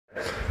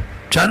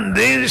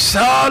چندین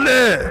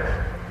ساله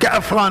که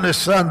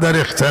افغانستان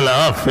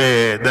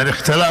در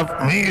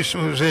اختلاف می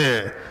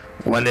سوزه،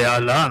 ولی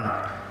الان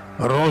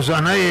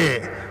روزانه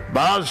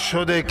باز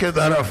شده که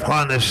در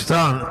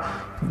افغانستان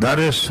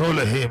در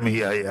صلح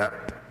می آید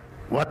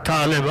و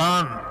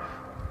طالبان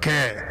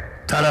که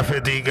طرف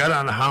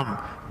دیگران هم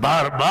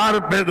بار بار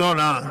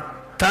بدونن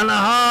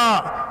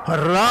تنها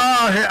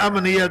راه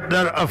امنیت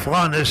در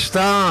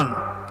افغانستان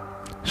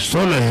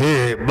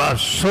صلح، با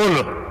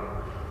صلح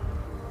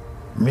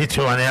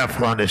میتونه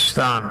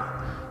افغانستان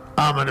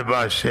امن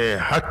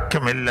باشه.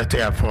 حق ملت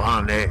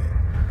افغانه،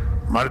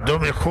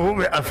 مردم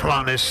خوب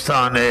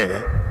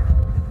افغانستانه،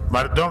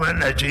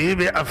 مردم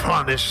نجیب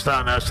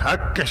افغانستان است،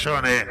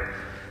 حقشونه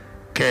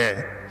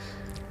که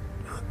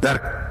در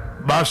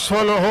با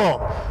صلح و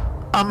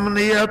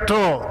امنیت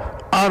و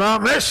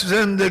آرامش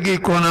زندگی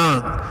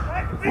کنند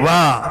و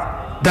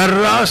در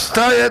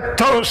راستای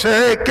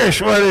توسعه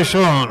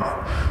کشورشون،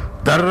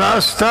 در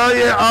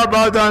راستای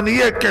آبادانی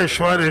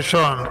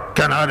کشورشون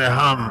کنار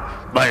هم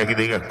با یک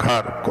دیگه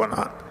کار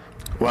کنند.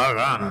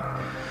 واقعا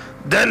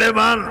دل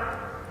من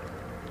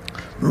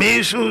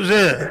می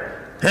سوزه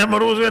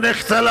امروز این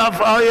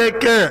اختلاف آیه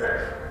که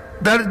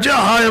در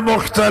جاهای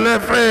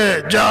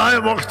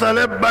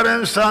مختلف بر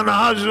انسان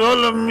ها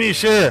ظلم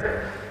میشه.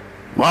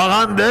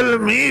 واقعا دل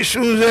می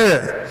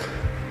سوزه.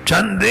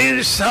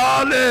 چندین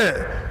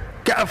ساله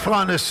که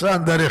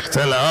افغانستان در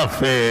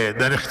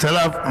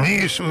اختلاف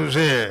می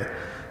سوزه،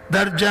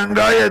 در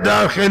جنگای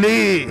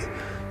داخلی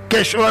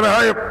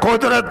کشورهای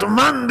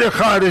قدرتمند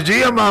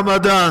خارجی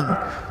آمدند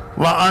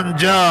و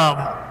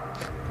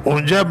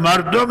اونجا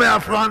مردم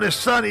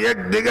افغانستان یک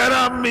دیگر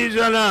هم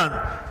میزنند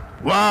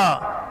و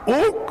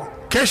او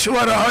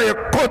کشورهای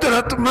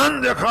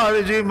قدرتمند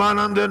خارجی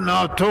مانند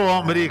ناتو و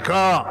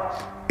امریکا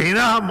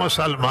اینا هم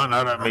مسلمان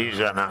را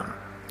میزنند.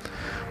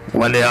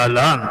 ولی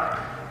الان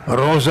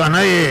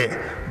روزانه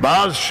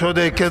باز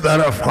شده که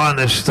در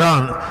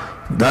افغانستان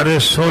در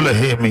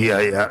صلح می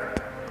آید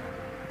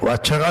و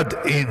چقدر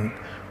این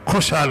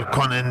خوشحال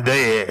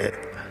کننده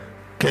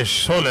که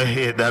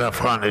صلح در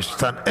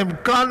افغانستان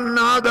امکان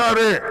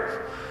نداره.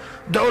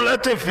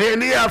 دولت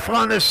فعلی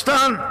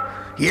افغانستان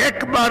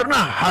یک بار نه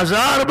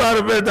 1000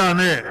 بار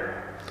بدانه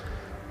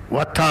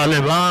و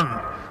طالبان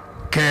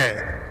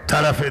که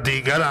طرف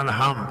دیگران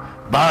هم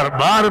بار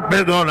بار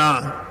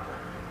بدونن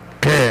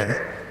که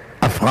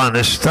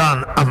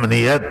افغانستان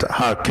امنیت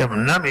حاکم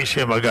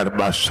نمیشه مگر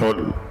با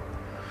صلح.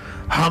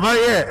 همه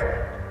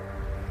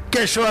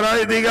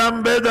کشورهای دیگه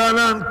هم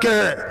بدانن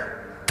که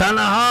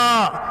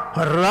تنها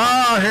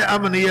راه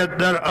امنیت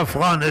در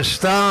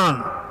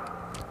افغانستان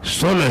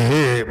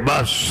صلح،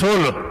 با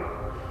صلح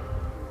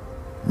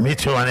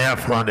میتونه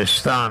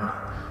افغانستان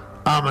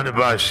امن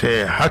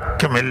باشه.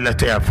 حق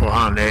ملت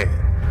افغانه،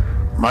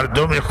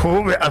 مردم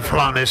خوب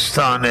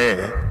افغانستانه،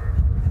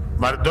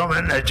 مردم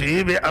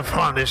نجیب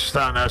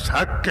افغانستان است،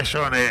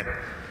 حقشونه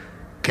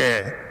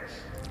که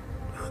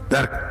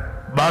در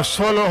با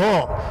صلح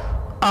و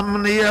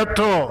امنیت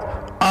و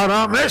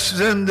آرامش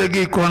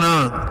زندگی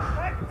کنند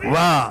و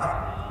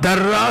در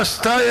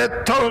راستای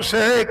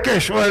توسعه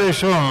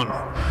کشورشون،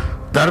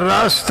 در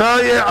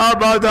راستای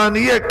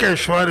آبادانی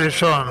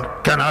کشورشون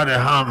کنار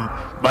هم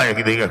با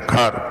یک دیگه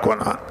کار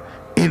کنند.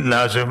 این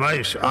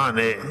لازمش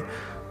آنه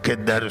که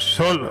در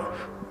صلح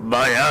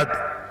باید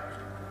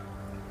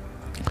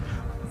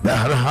به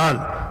هر حال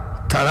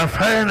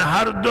طرفین،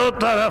 هر دو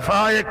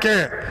طرفایی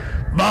که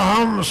با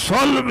هم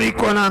صلح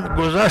میکنند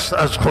گذشت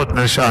از خود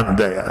نشان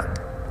دهند.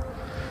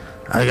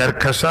 اگر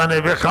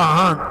کسانی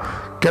بخواهند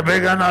که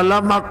بگن الله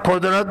ما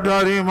قدرت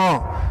داریم و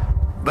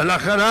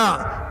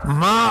بالاخره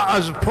ما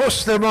از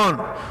پستمون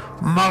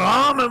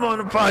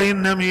مقاممون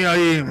پایین نمی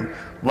آییم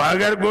و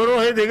اگر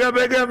گروه دیگه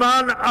بگه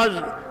من از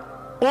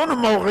اون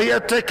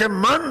موقعیت که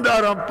من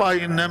دارم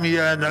پایین نمی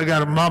آید،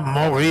 اگر ما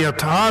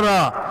موقعیت ها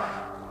را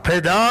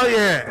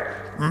پدای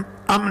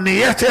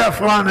امنیت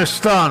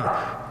افغانستان،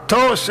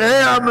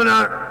 توسعه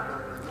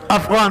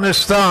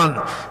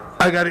افغانستان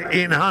اگر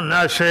اینها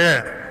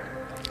نشه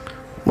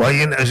و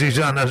این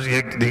عزیزان از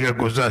یک دیگه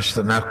گذشت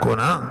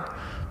نکنند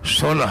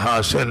صلح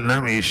حاصل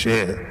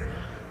نمیشه.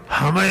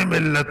 همه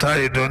ملت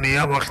های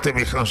دنیا وقتی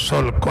میخوان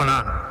صلح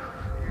کنن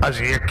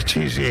از یک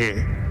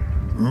چیزی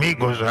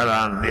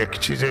میگذرن، یک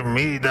چیزی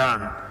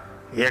میدن،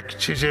 یک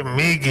چیزی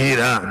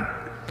میگیرن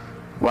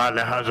و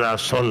لحظه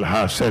صلح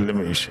حاصل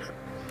میشه.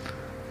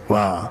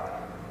 و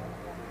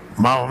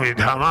ما امید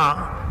همه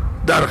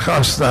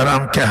درخواست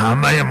دارم که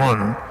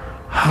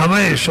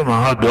همه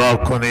شما دعا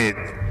کنید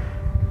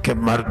که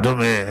مردم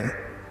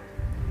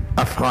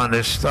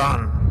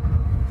افغانستان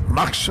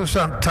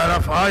مخصوصا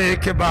طرفهایی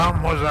که با هم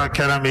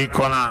مذاکره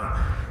میکنن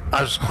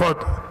از خود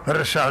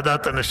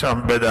رشادت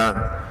نشان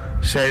بدن،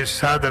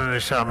 صدر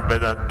نشان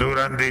بدن،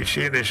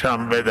 دوراندیشی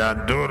نشان بدن،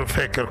 دور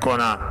فکر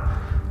کنن،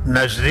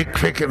 نزدیک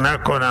فکر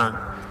نکنن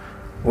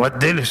و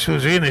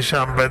دلسوزی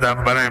نشان بدن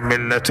برای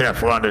ملت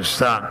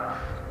افغانستان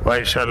و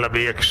انشاءالله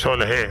به یک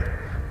صلح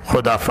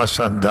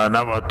خداپسندانه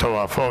و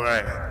توافق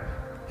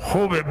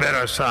خوب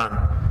برسن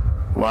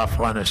و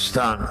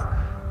افغانستان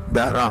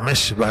به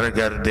آرامش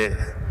برگرده.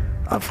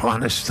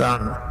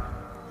 افغانستان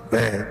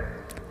به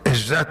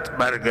عزت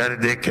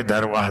برگرده که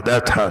در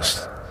وحدت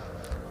هست.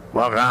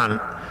 واقعا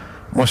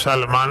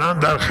مسلمانان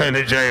در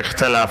خیلی جای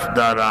اختلاف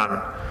دارن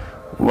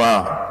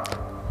و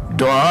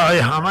دعای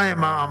همه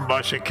ما هم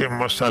باشه که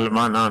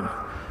مسلمانان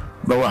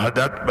به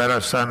وحدت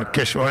برسن.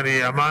 کشور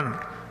یمن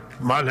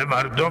مال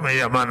مردم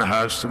یمن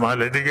هست،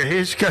 مال دیگه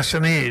هیچ کس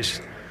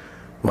نیست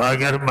و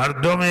اگر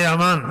مردم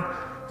یمن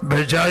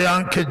به جای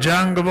آنکه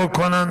جنگ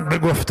بکنن به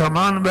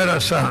گفتمان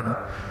برسن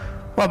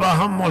و با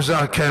هم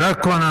مذاکره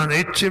کنن،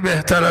 هیچی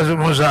بهتر از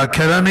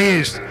مذاکره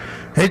نیست،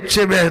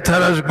 هیچی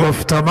بهتر از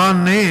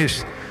گفتمان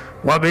نیست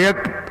و به یک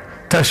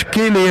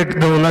تشکیل یک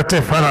دولت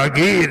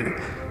فراگیر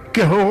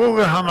که حقوق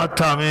همه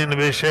تامین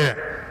بشه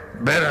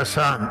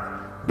برسن،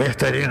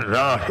 بهترین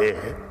راهه.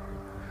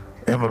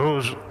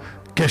 امروز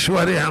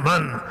کشور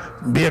یمن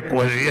به یک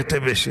وضعیت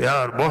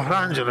بسیار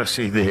بحرانج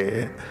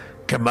رسیده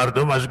که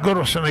مردم از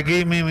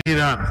گرسنگی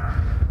میمیرن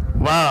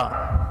و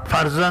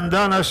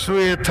فرزندان از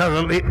سوی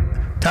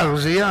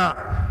تغذیه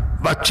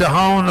بچه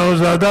ها و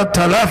نوزادان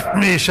تلف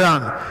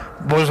میشن،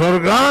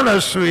 بزرگان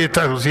از سوی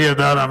تغذیه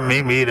دارن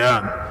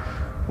میمیرن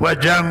و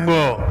جنگ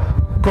و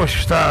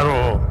کشتار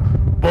و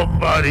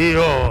بمباری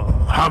و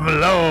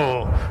حمله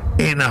و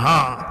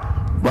اینها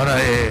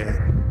برای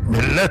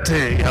ملت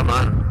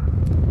یمن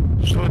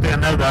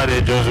سود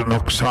نداره جز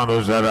نقصان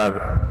و ضرر.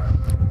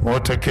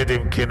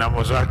 معتقدیم که نه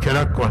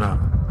مذاکره کنن،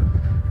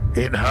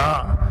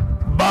 اینها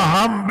با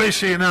هم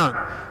بشینن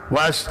و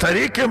از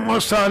طریق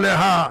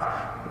مصالحه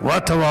و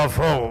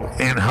توافق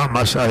اینها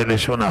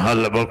مسائلشون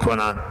حل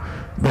بکنن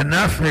به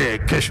نفع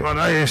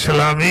کشورهای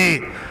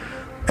اسلامی.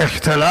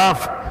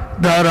 اختلاف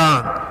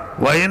دارن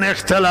و این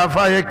اختلاف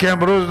هایی که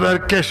امروز در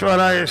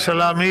کشورهای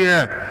اسلامی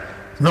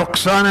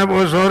نقصان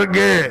بزرگ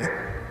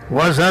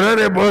و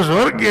ضرر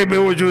بزرگی به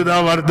وجود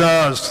آورده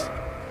است،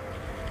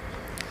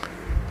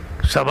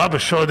 سبب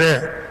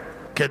شده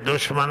که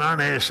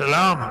دشمنان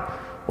اسلام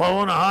و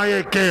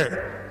اونهایی که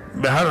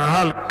به هر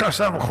حال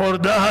قسم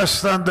خورده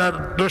هستند در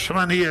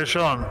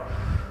دشمنیشان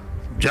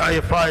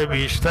جای پای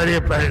بیشتری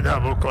پیدا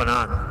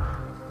بکنن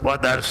و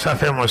در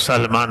صف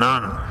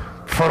مسلمانان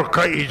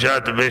فرقه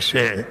ایجاد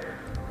بشه.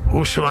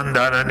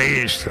 هوشمندانه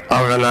نیست،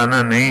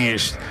 عاقلانه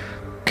نیست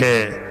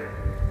که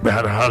به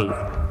هر حال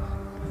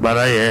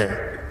برای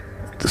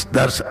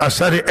در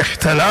اثر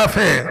اختلاف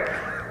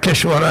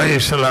کشورهای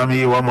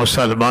اسلامی و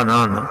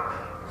مسلمانان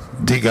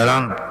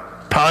دیگران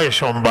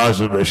پایشون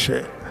باز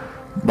بشه.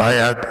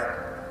 باید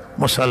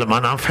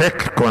مسلمانان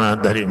فکر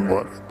کنند در این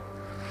مورد،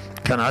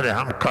 کنار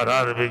هم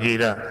قرار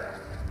بگیرن،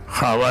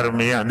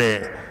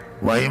 خاورمیانه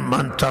و این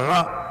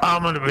منطقه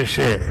امن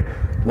بشه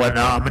و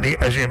ناامنی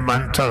از این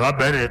منطقه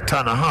بره.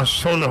 تنها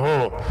صلح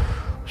و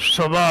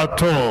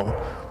ثبات و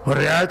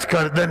رعایت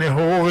کردن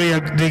حقوق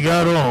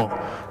یکدیگر و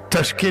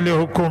تشکیل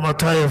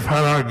حکومت‌های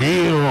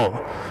فراگیر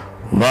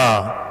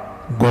و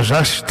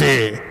گذشت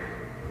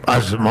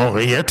از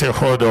موقعیت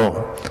خود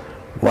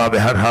و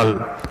به هر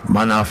حال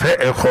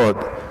منافع خود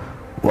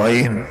و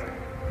این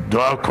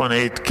دعا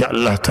کنید که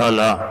الله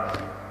تعالی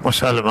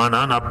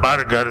مسلمانان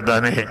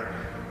برگردانه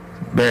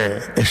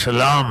به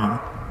اسلام،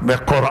 به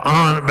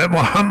قرآن، به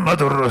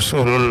محمد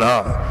رسول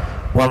الله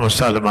و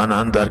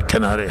مسلمانان در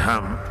کنار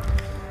هم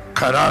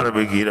قرار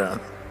بگیرند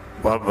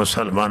و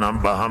مسلمانان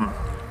با هم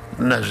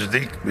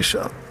نزدیک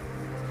بشن.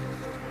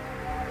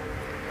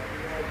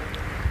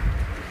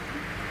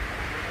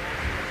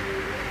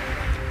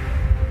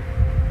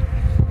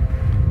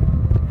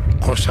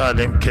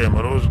 خوشحالیم که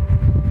امروز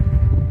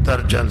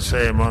در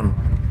جلسه من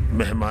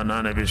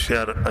مهمانان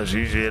بسیار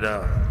عزیزی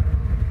را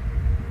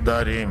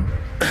داریم.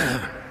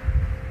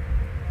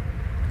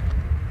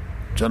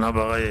 جناب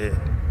آقای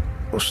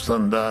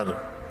استاندار،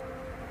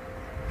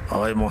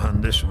 آقای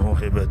مهندس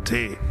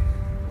محبتی،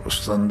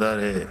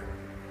 استاندار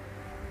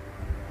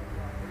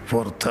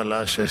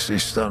پرتلاش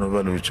سیستان و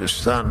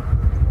بلوچستان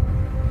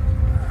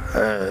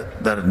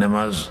در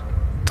نماز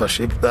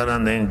تشریف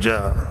دارند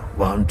اینجا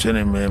و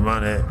همچنین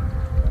مهمان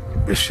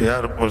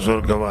بسیار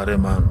بزرگوار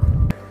من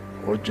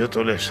حجت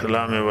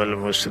الاسلام و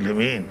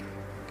المسلمین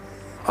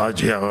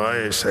حاجی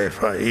آقای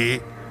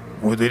سیفایی،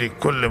 مدیر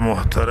کل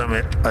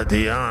محترم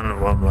ادیان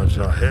و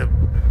مذاهب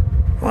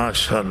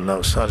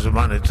ماشاءالله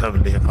سازمان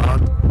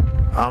تبلیغات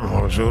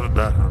هم حضور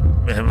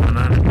دارند.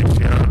 مهمانان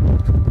بسیار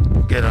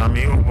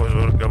گرامی و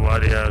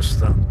بزرگواری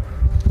هستند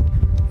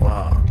و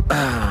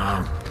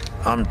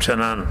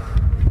همچنان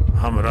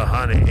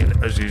همراهان این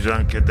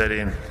عزیزان که در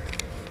این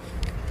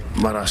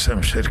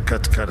مراسم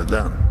شرکت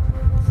کردن.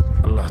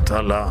 الله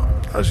تعالی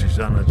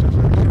عزیزان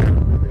جزای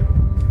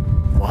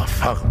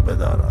موفق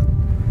بدارد.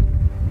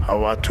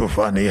 هوا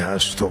طوفانی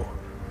هست و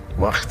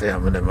وقت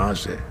هم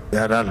نمازه.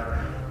 درحال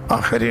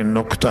آخرین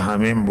نکته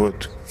همین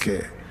بود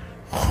که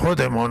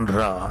خودمون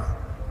را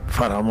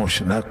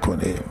فراموش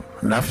نکنیم،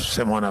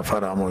 نفسمون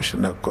فراموش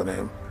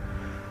نکنیم.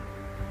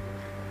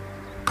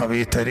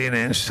 قوی ترین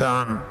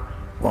انسان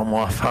و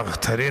موفق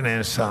ترین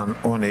انسان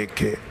اونه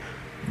که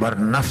بر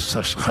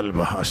نفسش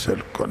غلبه حاصل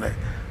کنه.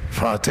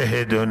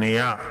 فاتح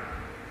دنیا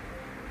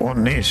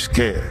اون نیست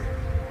که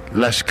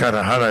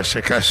لشکرها را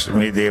شکست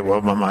میده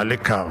و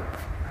ممالک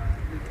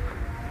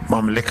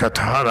مملکت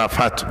ها را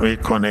فتح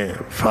میکنه،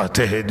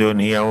 فاتح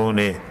دنیا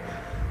اونه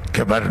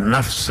که بر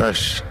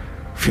نفسش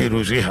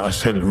فیروزی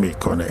حاصل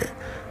میکنه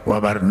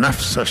و بر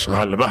نفسش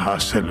غلبه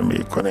حاصل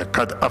میکنه.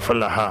 قد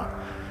افلح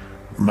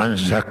من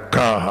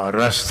زکاها.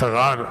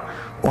 رستگار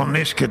اون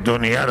نیست که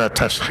دنیا را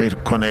تسخیر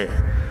کنه،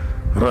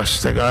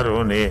 رستگار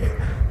اونه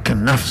که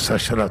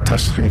نفسش را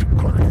تسخیر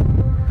کنه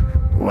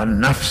و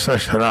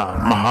نفسش را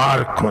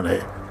مهار کنه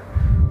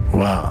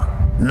و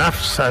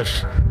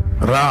نفسش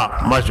را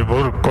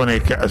مجبور کنه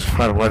که از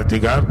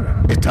پروردگار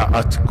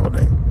اطاعت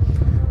کنه.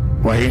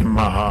 و این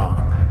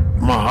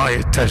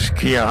ماهای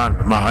تزکیه،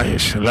 ماهای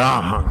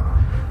اصلاح،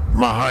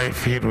 ماهای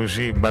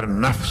فیروزی بر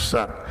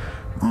نفسن،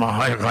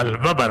 ماهای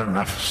غلبه بر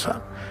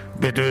نفسن.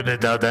 بدون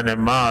دادن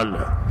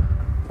مال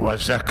و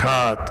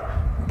زکات،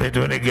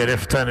 بدون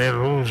گرفتن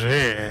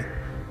روزه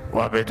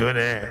و بدون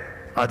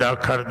ادا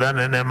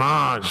کردن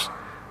نماز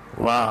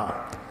و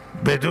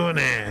بدون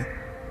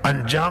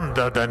انجام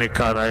دادن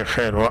کارهای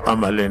خیر و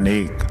عمل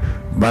نیک،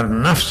 بر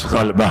نفس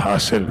غلبه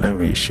حاصل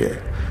نمیشه.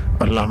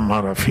 الله ما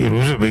را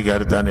فیروز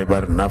بگردانه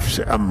بر نفس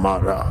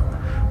اماره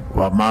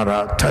و ما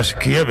را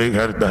تزکیه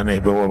بگردانه،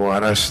 به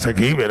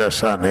وارستگی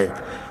برسانه.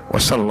 و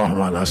صلی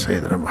الله علی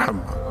سیدنا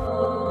محمد.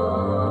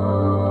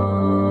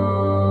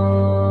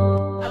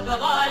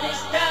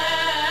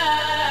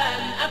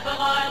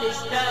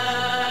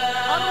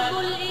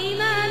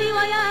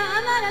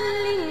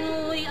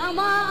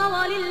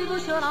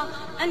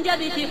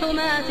 أنجبت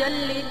حماة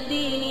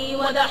للدين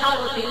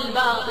ودحرت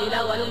الباطل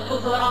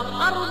والكفر.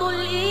 أرض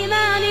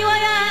الإيمان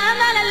ويا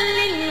أملا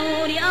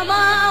للنور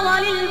أضاء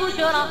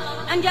وللبشرى.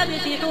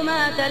 أنجبت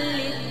حماة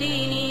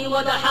للدين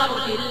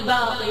ودحرت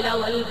الباطل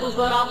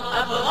والكفر.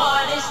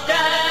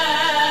 أفغانستان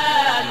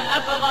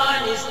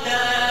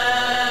أفغانستان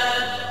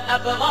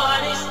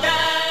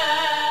أفغانستان